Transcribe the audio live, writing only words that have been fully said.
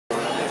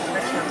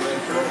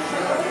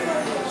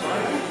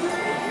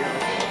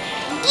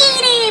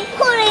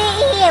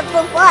it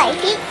before I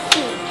hit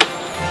you.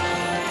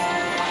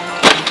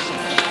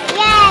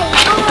 Yay,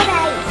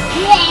 alright.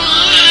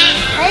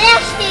 Yeah. What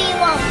else do you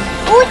want?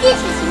 Oh,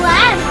 this is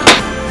mine.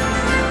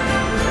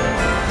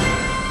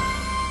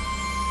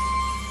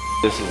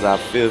 This is our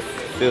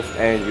fifth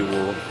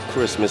annual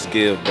Christmas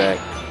Give Back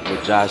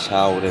with Josh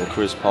Howard and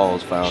Chris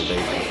Paul's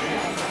Foundation.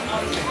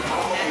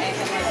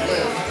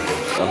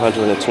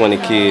 120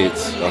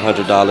 kids,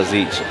 $100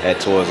 each at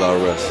Toys R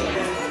Us.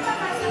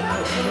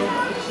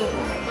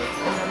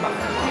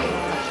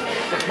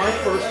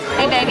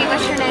 Hey baby,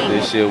 what's your name?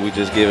 This year we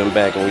just giving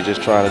back and we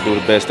just trying to do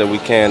the best that we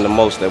can, the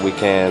most that we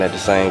can at the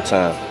same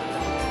time.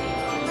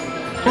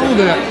 Do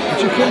that,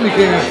 but you couldn't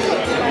again.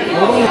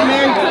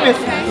 Merry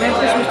Christmas. Merry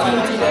Christmas to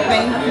you too.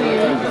 Thank you.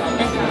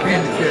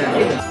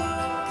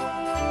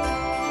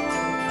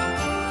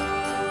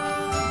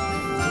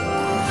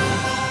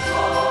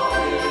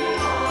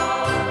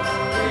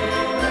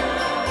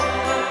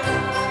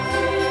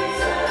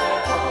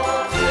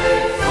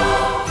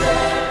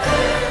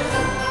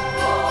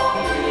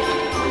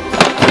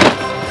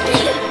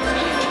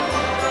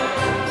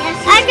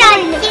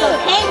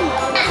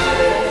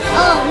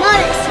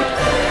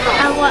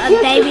 A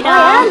baby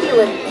doll.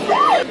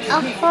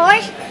 Of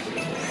course.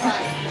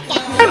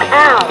 I'm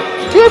Al.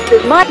 This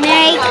is my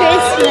Merry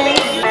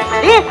Christmas.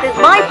 This is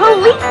my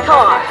police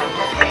car.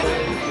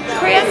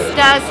 Chris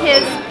does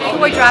his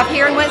toy drive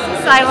here in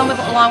Winston-Salem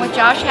along with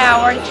Josh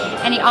Howard,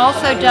 and he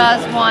also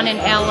does one in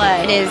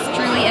LA. It is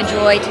truly a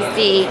joy to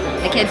see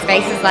the kids'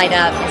 faces light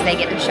up as they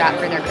get them shot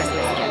for their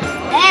Christmas gifts.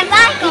 And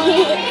Michael.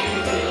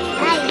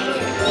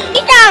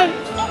 Get down.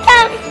 Get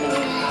down.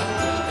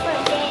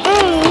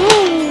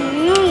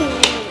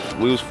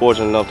 We was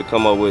fortunate enough to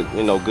come up with,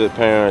 good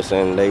parents,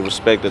 and they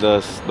respected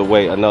us the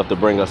way enough to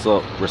bring us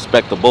up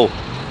respectable.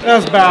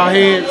 Let's bow our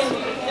heads.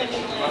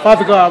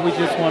 Father God, we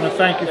just want to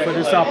thank you for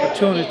this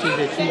opportunity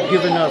that you've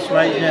given us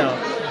right now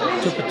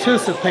to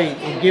participate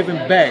in giving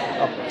back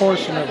a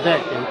portion of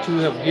that you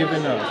have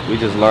given us. We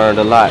just learned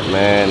a lot,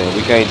 man, and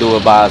we can't do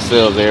it by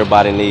ourselves.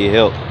 Everybody need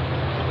help.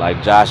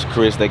 Like Josh and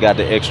Chris, they got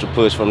the extra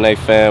push from their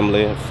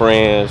family and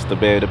friends to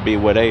be able to be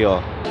where they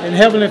are. And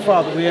Heavenly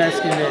Father, we're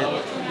asking that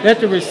let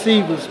the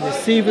receivers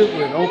receive it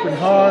with open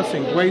hearts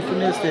and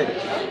gratefulness that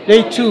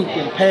they too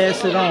can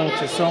pass it on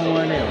to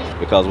someone else.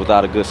 Because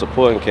without a good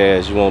supporting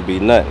cast, you won't be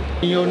nothing.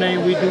 In your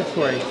name we do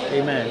pray.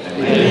 Amen.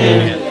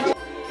 Amen.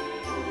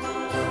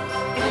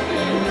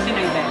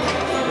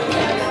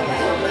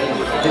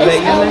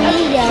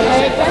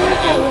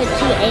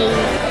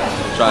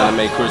 Trying to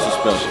make Christmas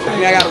special. I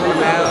gotta run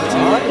them out.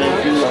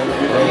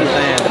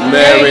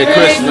 Merry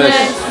Christmas.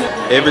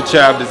 Every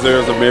child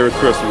deserves a Merry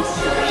Christmas.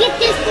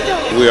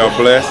 We are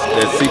blessed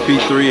that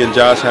CP3 and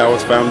Josh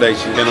Howard's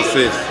Foundation can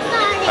assist.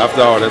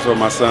 After all, that's what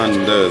my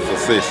son does,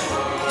 assist.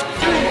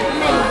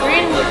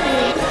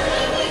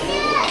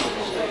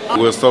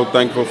 We're so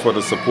thankful for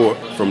the support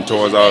from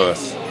Toys R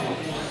Us.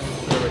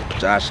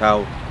 Josh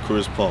Howard,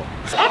 Chris Paul.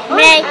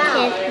 Merry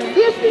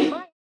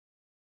Christmas.